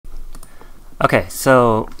Okay,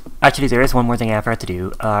 so actually there is one more thing I forgot to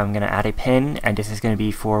do. I'm going to add a pin, and this is going to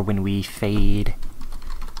be for when we fade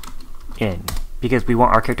in, because we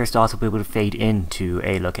want our characters to also be able to fade into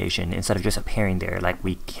a location instead of just appearing there like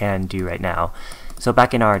we can do right now. So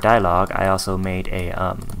back in our dialogue, I also made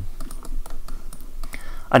a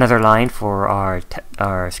another line for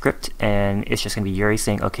our script, and it's just going to be Yuri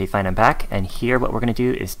saying, "Okay, fine, I'm back." And here what we're going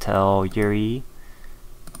to do is tell Yuri,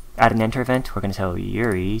 add an enter event. We're going to tell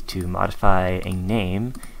Yuri to modify a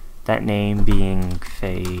name, that name being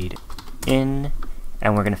fade in,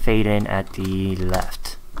 and we're going to fade in at the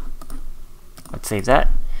left. Let's save that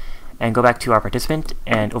and go back to our participant,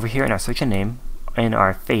 and over here in our search and name, in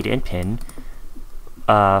our fade in pin,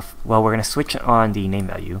 well, we're going to switch on the name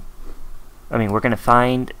value. We're going to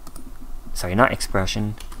find, sorry, not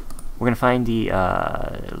expression, we're going to find the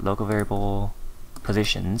local variable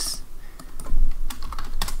positions.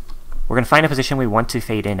 We're going to find a position we want to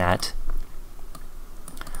fade in at.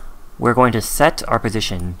 We're going to set our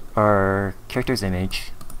position, our character's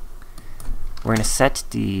image. We're going to set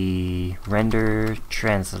the render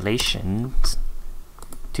translation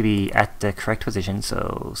to be at the correct position,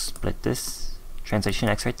 so split this, translation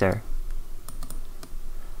X right there.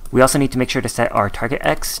 We also need to make sure to set our target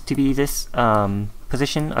X to be this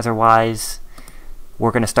position, otherwise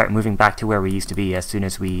we're going to start moving back to where we used to be as soon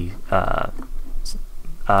as we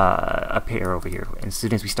appear over here, and as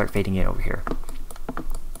soon as we start fading in over here.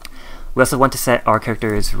 We also want to set our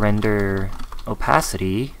character's render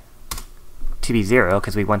opacity to be 0,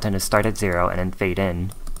 because we want them to start at 0 and then fade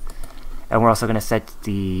in. And we're also going to set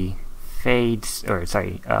the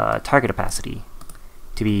target opacity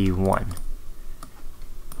to be 1.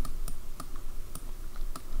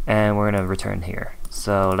 And we're going to return here.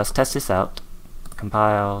 So let's test this out.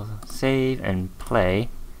 Compile, save, and play.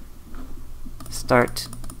 Start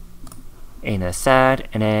in a sad,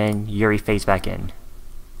 and then Yuri fades back in.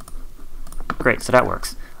 Great, so that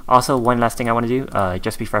works. Also, one last thing I want to do,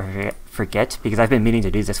 just before I forget, because I've been meaning to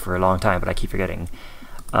do this for a long time, but I keep forgetting.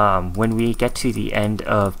 When we get to the end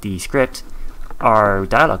of the script, our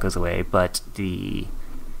dialogue goes away, but the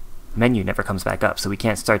menu never comes back up, so we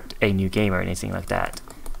can't start a new game or anything like that.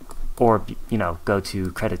 Or, you know, go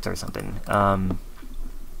to credits or something.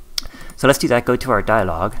 So let's do that. Go to our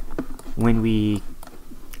dialogue. When we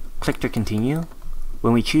click to continue,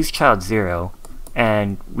 when we choose child 0,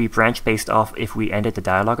 and we branch based off if we ended the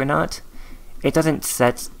dialogue or not, it doesn't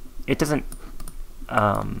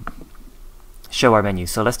show our menu.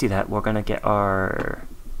 So let's do that. We're gonna get our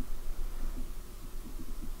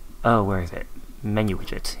where is it? Menu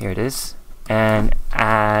widget. Here it is. And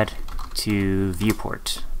add to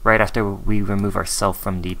viewport right after we remove ourselves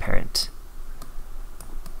from the parent.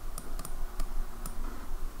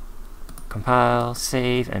 Compile,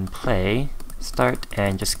 save, and play. Start,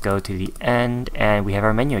 and just go to the end, and we have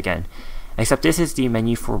our menu again. Except this is the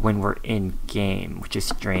menu for when we're in game, which is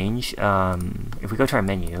strange. If we go to our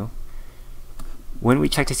menu, when we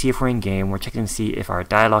check to see if we're in game, we're checking to see if our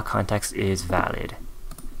dialogue context is valid.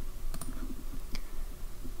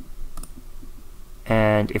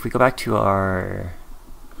 And if we go back to our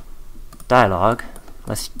dialogue,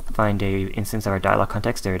 let's find a instance of our dialogue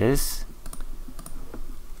context. There it is.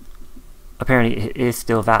 Apparently it is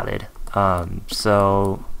still valid.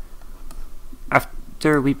 So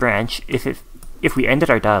after we branch, if we ended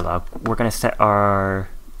our dialogue, we're going to set our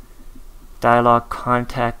dialogue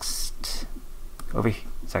context over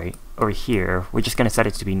here. We're just going to set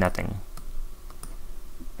it to be nothing,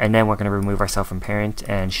 and then we're going to remove ourselves from parent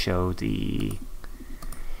and show the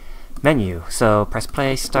menu. So press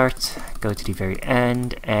play, start, go to the very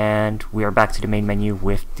end, and we are back to the main menu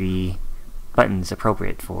with the buttons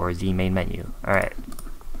appropriate for the main menu. Alright.